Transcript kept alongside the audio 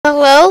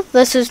Hello,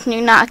 this is New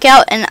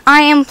Knockout, and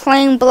I am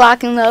playing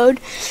Block and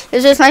Load.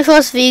 This is my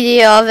first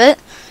video of it.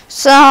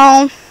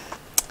 So,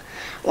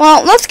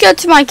 well, let's go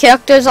to my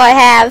characters I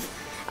have.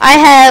 I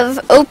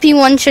have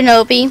OP1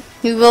 Shinobi,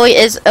 who really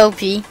is OP.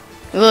 He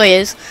really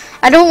is.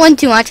 I don't want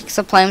too much because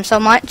I play him so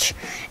much.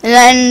 And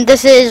then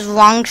this is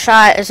Long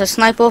Shot as a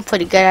sniper,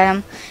 pretty good at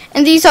him.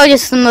 And these are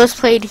just the most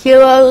played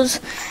heroes.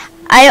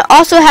 I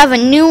also have a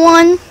new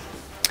one,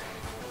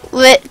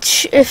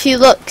 which, if you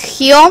look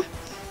here,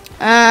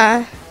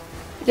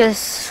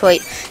 just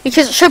wait,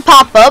 because it should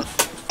pop up.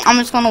 I'm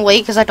just gonna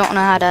wait because I don't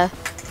know how to.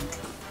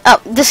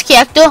 Oh, this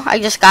character, I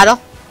just got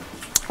her,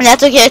 and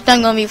that's the character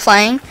I'm gonna be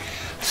playing.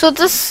 So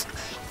this,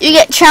 you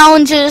get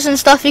challenges and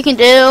stuff you can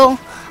do.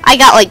 I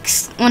got like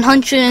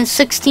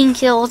 116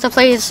 kills. I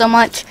played it so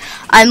much.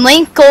 I'm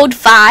ranked gold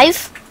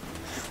 5,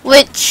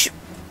 which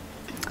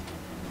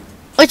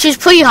is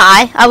pretty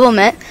high, I will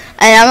admit.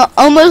 And I'm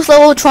almost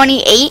level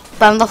 28,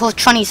 but I'm level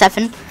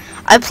 27.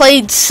 I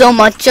played so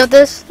much of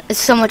this. It's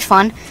so much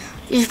fun.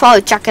 You should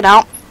probably check it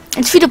out.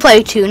 It's free to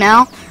play too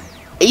now.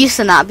 It used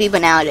to not be,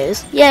 but now it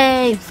is.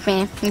 Yay,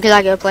 man, because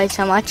I get to play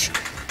so much.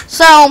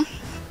 So,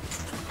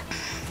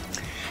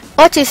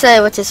 what to say?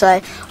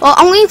 Well,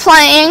 I'm only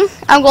playing.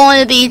 I'm going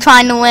to be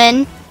trying to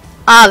win,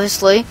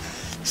 obviously.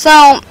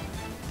 So,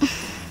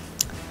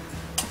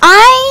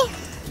 I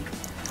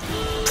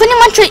pretty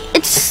much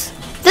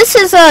this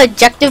is an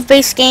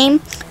objective-based game.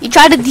 You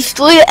try to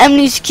destroy your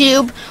enemy's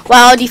cube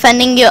while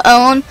defending your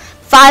own.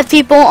 5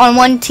 people on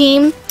one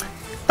team.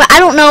 But I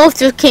don't know if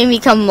there can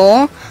become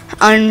more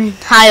on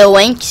higher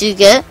ranks you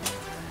get.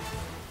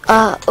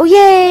 Oh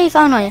yay,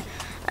 found one.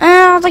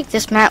 I like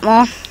this map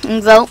more.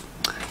 And vote.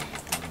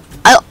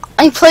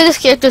 I play this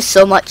character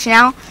so much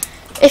now.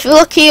 If you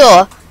look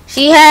here,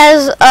 she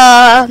has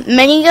a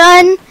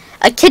minigun,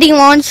 a kitty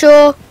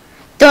launcher,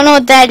 don't know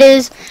what that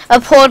is, a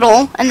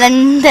portal, and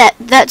then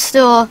that's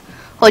still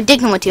her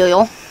digging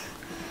material.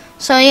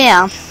 So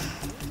yeah.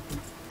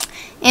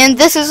 And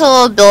this is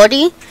her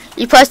ability.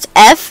 You press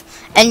F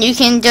and you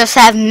can just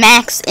have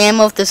max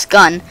ammo of this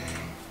gun.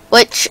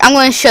 Which I'm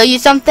going to show you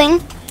something.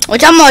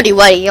 Which I'm already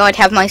ready. I already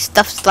have my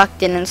stuff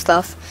selected and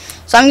stuff.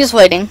 So I'm just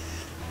waiting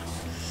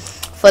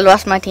for the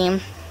rest of my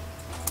team.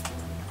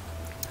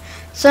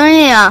 So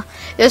yeah,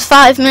 there's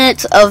 5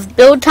 minutes of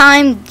build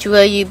time to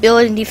where you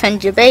build and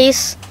defend your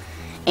base.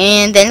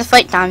 And then it's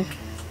fight time.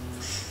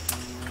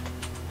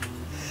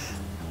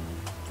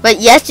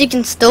 But yes, you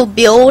can still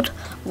build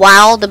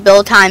while the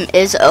build time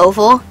is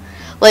over.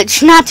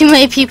 Which not too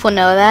many people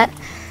know that.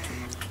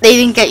 They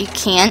think that you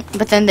can't,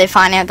 but then they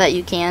find out that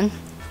you can.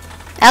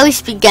 At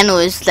least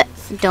beginners that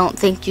don't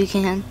think you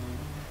can.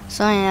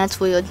 So yeah, that's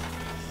weird.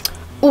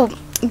 Oh,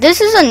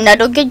 this is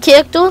another good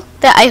character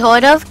that I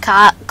heard of,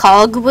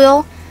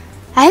 Cogwheel.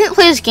 I haven't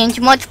played this game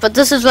too much, but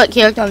this is what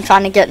character I'm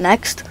trying to get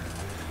next.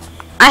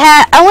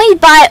 I only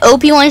buy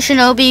OP1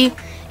 Shinobi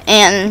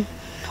and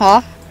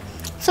her.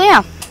 So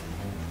yeah.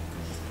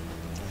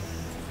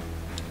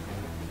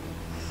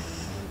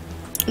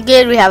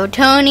 Good, we have a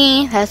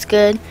Tony, that's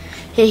good.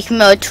 He can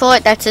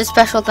teleport, that's his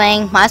special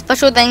thing. My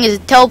special thing is a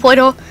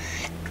teleporter.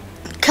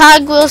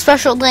 Cogwheel's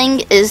special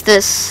thing is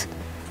this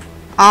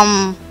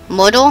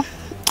model,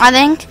 I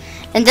think.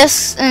 And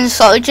this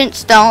Sergeant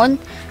Stone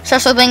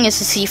special thing is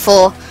the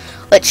C4,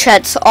 which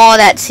shuts all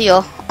that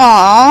seal.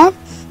 Aww.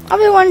 I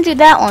really want to do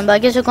that one, but I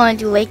guess we're going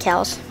to do Lake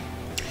House.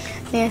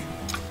 Yeah.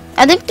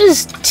 I think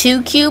there's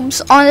 2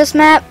 cubes on this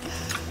map.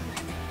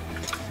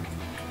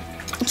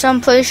 So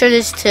I'm pretty sure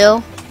there's 2.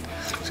 So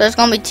there's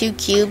going to be 2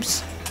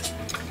 cubes.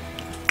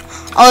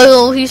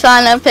 Oh, he's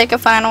trying to pick a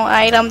final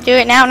item. Do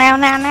it now.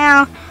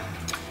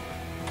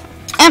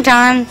 And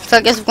time. So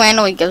I guess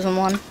randomly gives him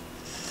one.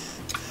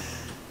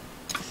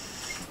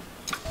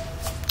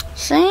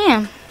 So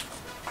yeah.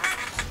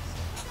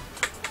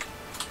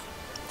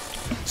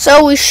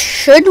 So we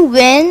should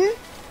win.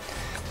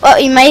 But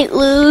we might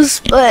lose.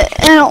 But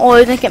I don't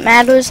really think it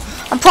matters.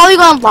 I'm probably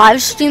going to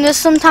live stream this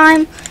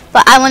sometime.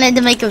 But I wanted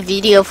to make a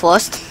video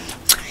first.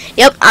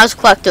 Yep, I was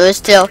collectors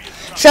too.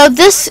 So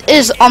this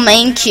is our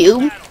main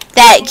cube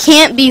that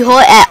can't be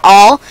hurt at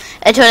all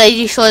until they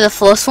destroy the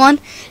first one,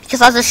 because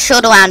there's a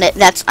shield around it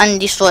that's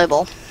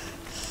undestroyable.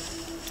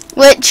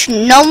 Which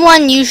no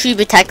one usually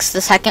protects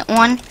the second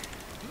one,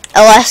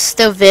 unless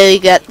they're very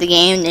good at the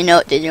game, they know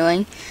what they're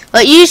doing.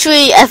 But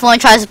usually everyone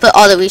tries to put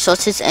all the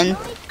resources in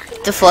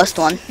the first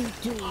one.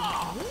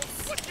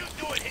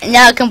 And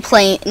now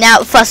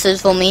it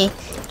fusses for me.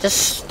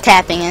 Just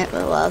tapping it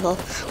with level.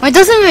 Well, it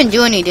doesn't even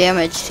do any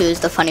damage too, is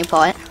the funny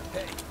part.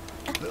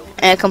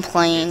 And it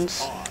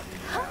complains.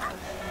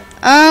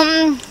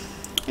 No,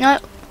 I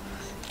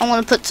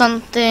want to put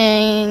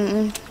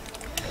something.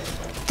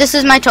 This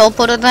is my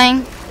teleporter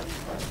thing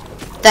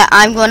that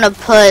I'm going to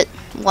put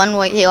one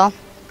right here.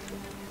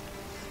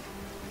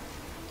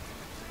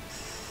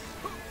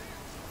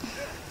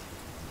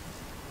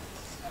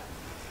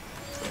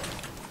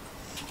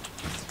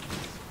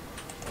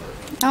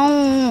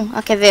 Oh,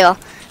 okay, there.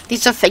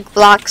 These are fake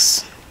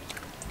blocks.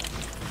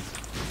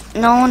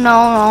 No.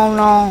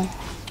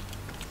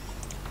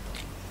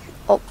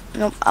 Oh,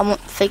 Nope, I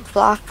want fake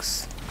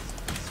blocks.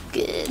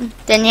 Good.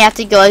 Then you have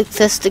to go like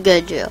this to go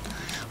to,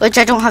 which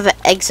I don't have an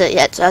exit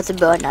yet, so I have to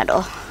build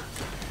another.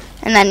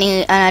 And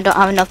I don't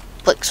have enough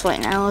bricks right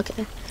now.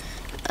 Okay.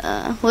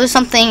 Where's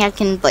something I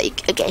can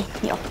break? Okay,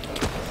 here.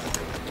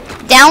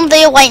 Down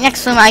there, right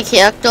next to my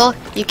character,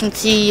 you can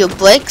see your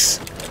bricks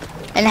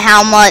and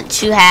how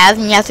much you have,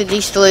 and you have to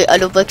destroy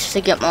other bricks to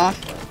get more.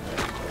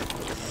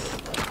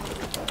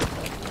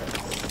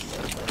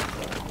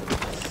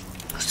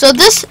 So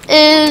this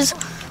is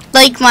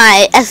like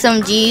my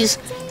SMGs.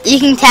 You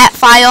can tap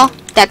fire.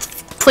 That's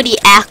pretty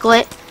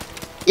accurate.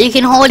 You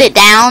can hold it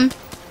down,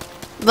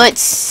 but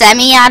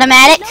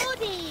semi-automatic.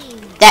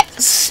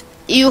 That's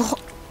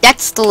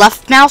the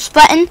left mouse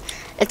button.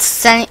 It's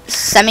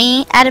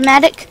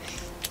semi-automatic.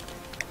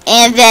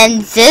 And then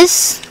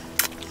this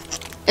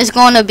is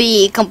going to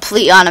be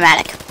complete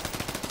automatic.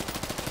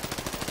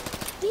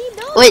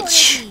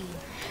 Which,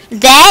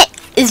 that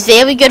is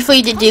very good for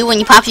you to do when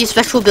you pop your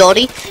special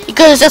ability.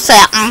 Because it's just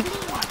like,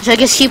 so I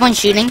just keep on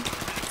shooting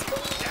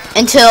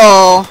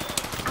until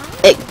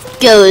it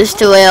goes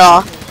to where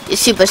your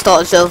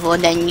superstar is over,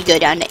 and then you go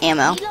down to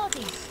ammo.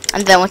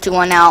 And then once you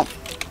run out,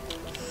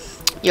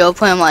 you'll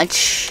pretty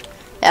much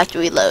have to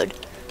reload.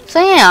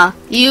 So yeah,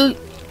 you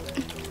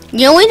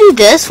only do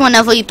this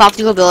whenever you pop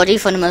your ability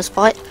for the most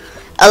part,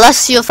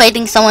 unless you're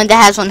fighting someone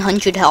that has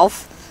 100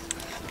 health.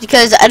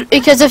 Because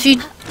if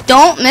you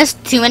don't miss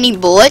too many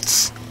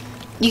bullets,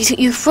 you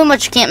pretty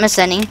much can't miss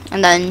any,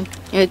 and then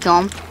you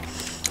kill them.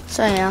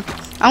 So yeah,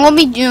 I'm gonna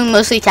be doing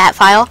mostly tap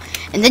fire,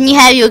 and then you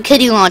have your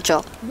kitty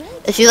launcher.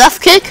 If you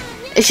left click,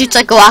 it shoots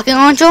like a rocket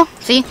launcher.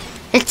 See,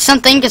 hits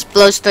something, just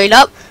blows straight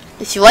up.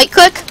 If you right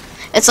click,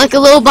 it's like a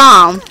little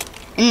bomb.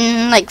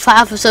 In like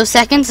 5 or so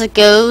seconds, it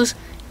goes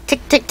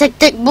tick tick tick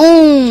tick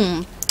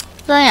boom.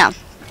 So yeah,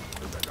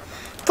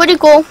 pretty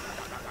cool.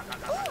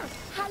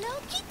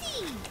 Hello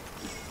Kitty.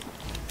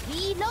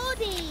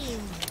 Reloading.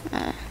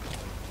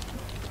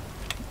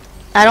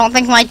 I don't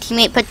think my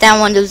teammate put down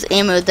one of those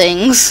ammo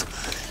things,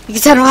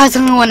 because otherwise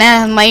I'm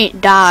gonna might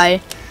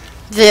die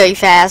very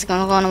fast.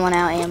 I'm gonna run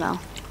out of ammo.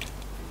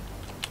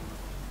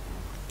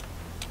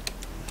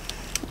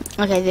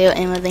 Okay, the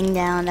ammo thing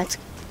down. That's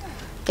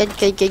good.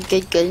 Got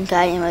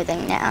ammo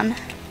thing down.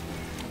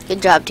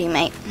 Good job,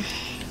 teammate.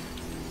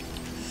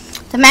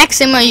 The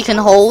max ammo you can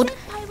hold,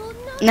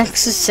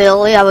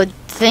 necessarily, I would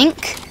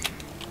think,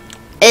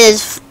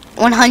 is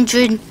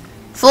 420,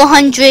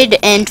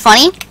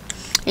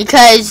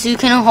 because you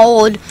can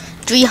hold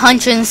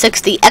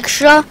 360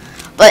 extra.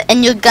 But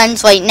in your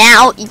guns right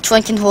now, each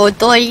one can hold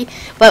 30.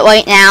 But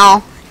right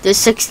now, there's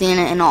 60 in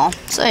it and all.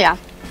 So yeah.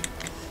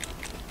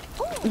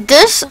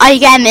 This, I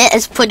admit,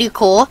 is pretty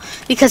cool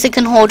because it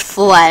can hold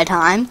 4 at a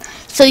time.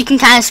 So you can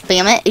kind of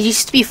spam it. It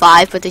used to be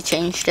 5, but they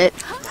changed it.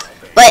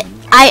 But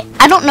I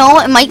don't know,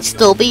 it might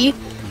still be.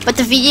 But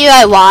the video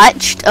I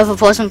watched of a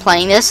person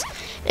playing this,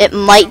 it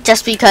might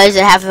just because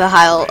it has a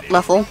higher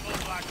level.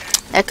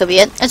 That could be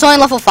it. It's only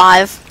level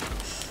 5.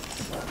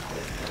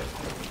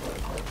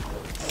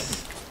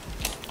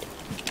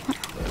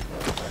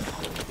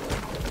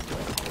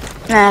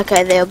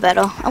 Okay, they're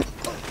better. Oh.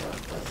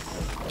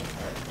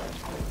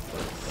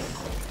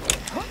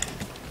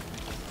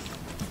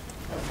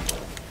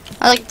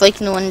 I like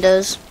breaking the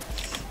windows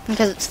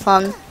because it's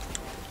fun.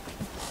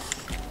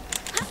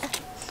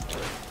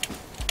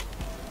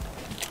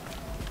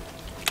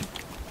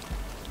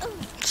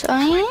 So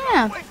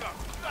yeah,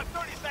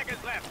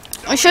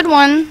 we should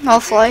win,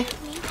 hopefully.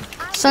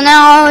 So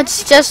now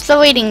it's just a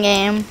waiting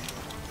game.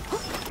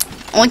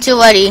 Once you're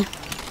ready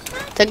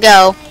to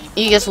go,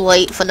 you just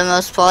wait for the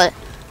most part.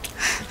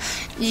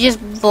 You just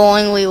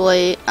boringly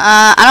wait.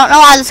 I don't know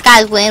why this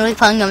guy's randomly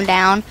putting them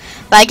down,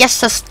 but I guess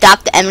to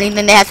stop the enemy,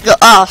 then they have to go,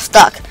 oh,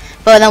 stuck.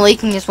 But then we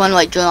can just run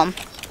right through them.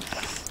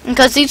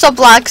 Because these are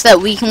blocks that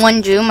we can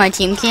run through, my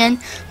team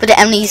can, but the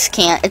enemies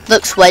can't. It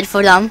looks red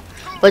for them,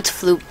 but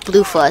it's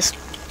blue for us.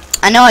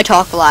 I know I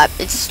talk a lot,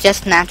 it's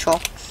just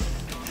natural.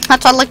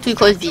 That's why I like to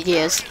record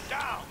videos.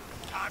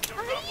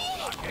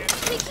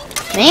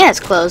 Man,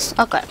 it's close.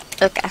 Okay,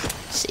 okay,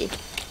 let's see.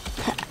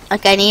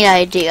 Okay, I need an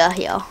idea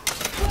here.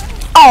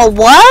 Oh,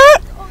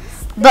 what?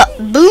 But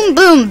boom,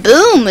 boom,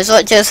 boom is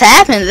what just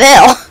happened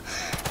there.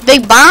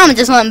 Big bomb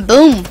just went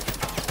boom.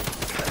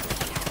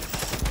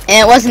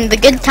 And it wasn't the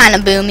good kind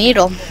of boom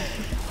either.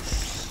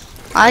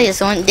 I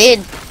just went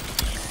dead.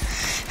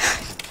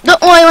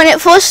 Don't worry,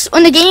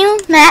 when the game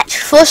match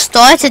first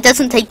starts, it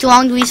doesn't take too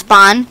long to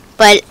respawn.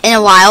 But in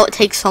a while, it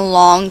takes a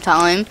long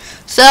time.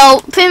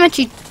 So, pretty much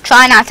you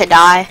try not to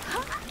die.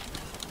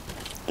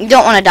 You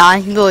don't want to die,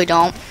 you really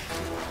don't.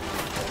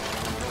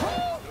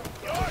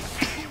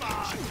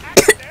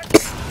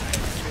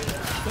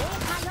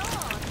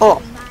 Oh,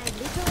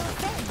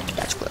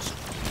 that's close.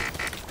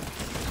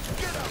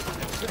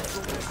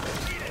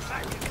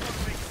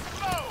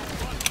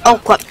 Oh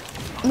crap!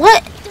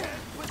 What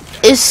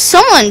is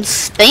someone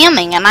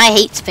spamming? And I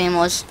hate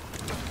spammers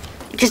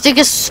because they're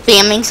just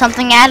spamming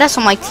something at us,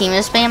 or my team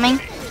is spamming,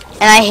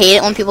 and I hate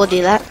it when people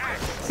do that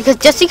because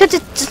it's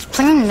just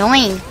plain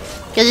annoying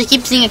because you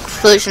keep seeing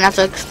explosion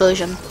after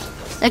explosion.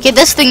 Okay,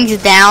 this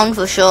thing's down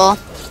for sure.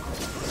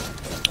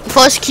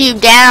 First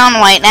cube down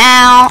right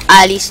now.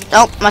 At least,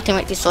 oh, my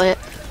teammate destroyed it.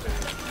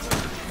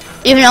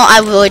 Even though I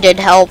really did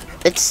help,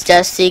 it's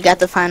just he got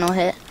the final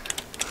hit.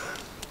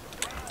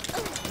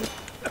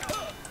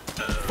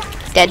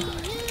 Dead.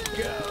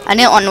 I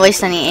didn't want to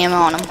waste any ammo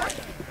on him.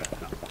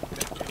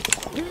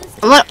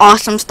 What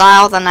awesome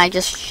style than I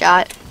just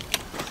shot.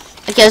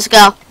 Okay, let's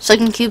go.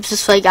 Second cubes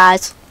this way,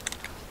 guys.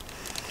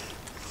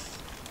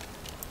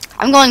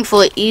 I'm going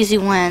for an easy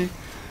win.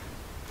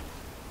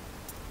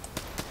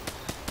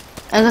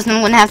 Because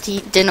I'm gonna have to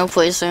eat dinner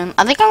pretty soon.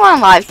 I think I'm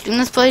gonna live stream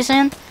this pretty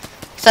soon.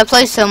 Because I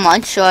play so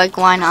much, so like,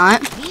 why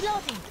not?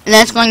 And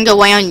then it's going to go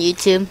away on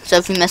YouTube. So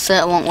if you miss it,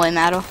 it won't really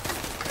matter.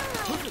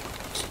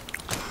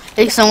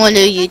 Like someone do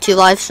a YouTube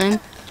live stream.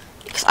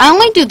 Because I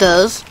only do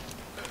those.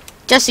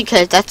 Just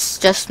because that's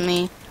just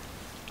me.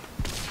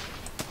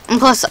 And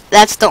plus,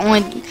 that's the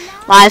only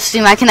live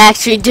stream I can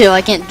actually do.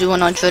 I can't do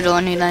one on Twitter or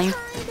anything.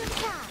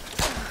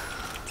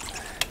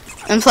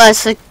 And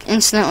plus, it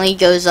instantly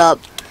goes up.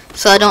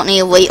 So I don't need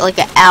to wait like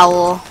an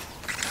hour.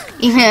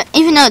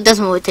 Even though it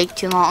doesn't really take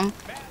too long.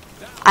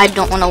 I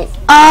don't want to.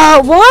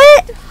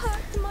 What?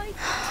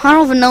 I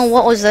don't even know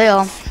what was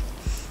there.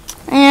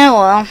 Yeah,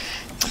 well.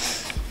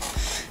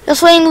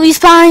 Just waiting to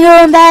respawn,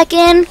 going back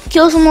in,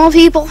 kill some more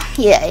people.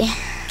 Yay.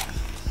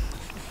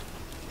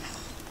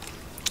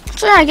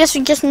 So yeah, I guess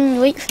we just need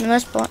to wait for the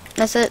most part.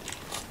 That's it.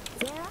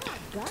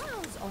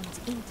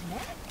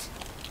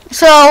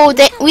 So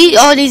we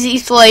already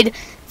destroyed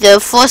the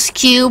first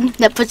cube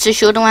that puts a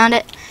shield around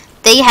it.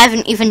 They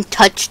haven't even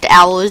touched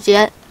ours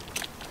yet,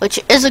 which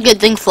is a good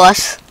thing for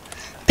us.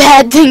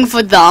 Bad thing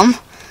for them.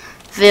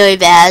 Very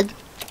bad.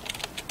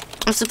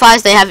 I'm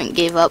surprised they haven't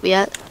gave up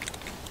yet.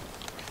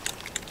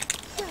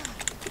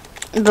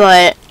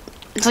 But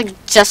it's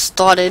like just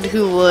started.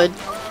 Who would?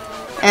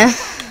 Eh.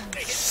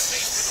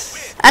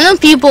 I know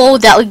people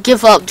that would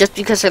give up just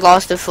because they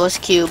lost their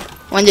first cube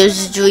when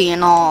there's 3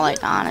 and all.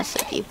 Like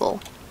honestly, people.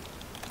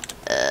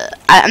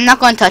 I'm not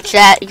going to touch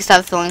that because I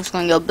have a feeling it's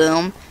going to go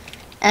boom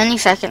any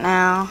second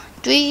now.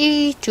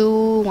 3,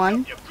 2,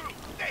 1.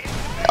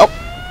 Oh,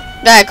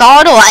 did I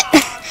call it or what?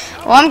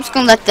 Well, I'm just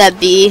going to let that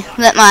be.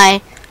 Let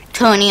my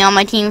Tony on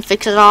my team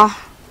fix it all.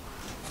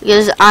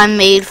 Because I'm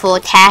made for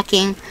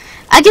attacking.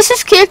 I guess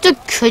this character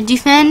could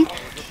defend,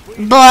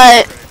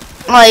 but,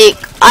 like,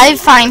 I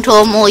find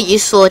her more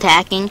useful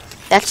attacking.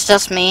 That's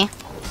just me.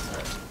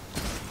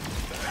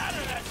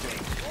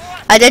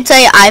 I did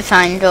say I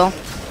find her.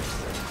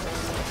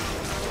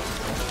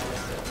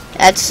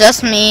 That's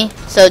just me,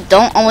 so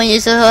don't only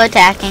use her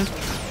attacking.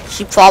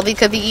 She probably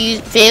could be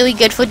very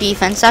good for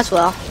defense as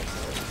well.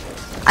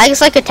 I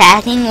just like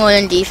attacking more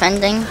than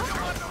defending.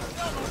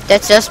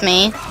 That's just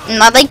me.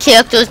 And I like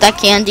characters that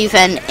can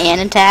defend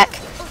and attack.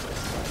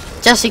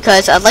 Just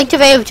because I'd like to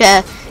be able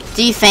to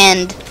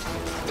defend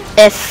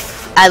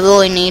if I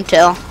really need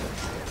to.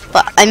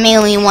 But I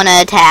mainly want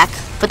to attack.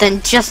 But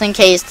then just in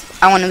case,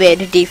 I want to be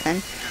able to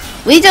defend.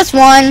 We just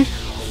won.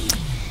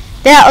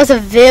 That was a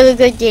very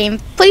good game.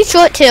 Pretty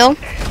short too.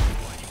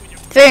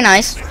 Very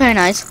nice. Very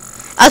nice.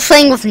 I was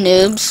playing with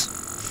noobs.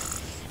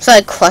 So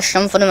I crushed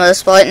them for the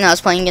most part. And I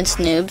was playing against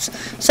noobs.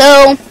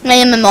 So my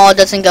MMR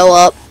doesn't go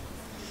up.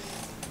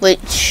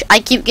 Which I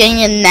keep getting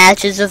in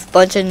matches with a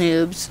bunch of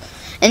noobs.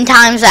 And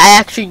times I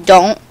actually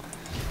don't.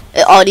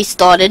 It already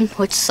started.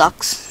 Which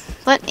sucks.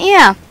 But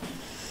yeah.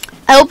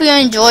 I hope you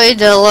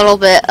enjoyed a little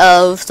bit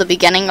of the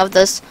beginning of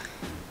this.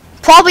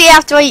 Probably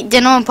after I eat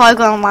dinner, I'm probably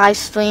going to live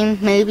stream.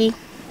 Maybe.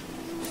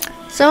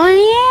 So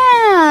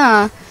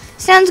yeah,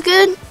 sounds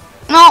good.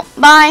 Well,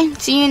 bye.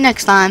 See you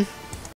next time.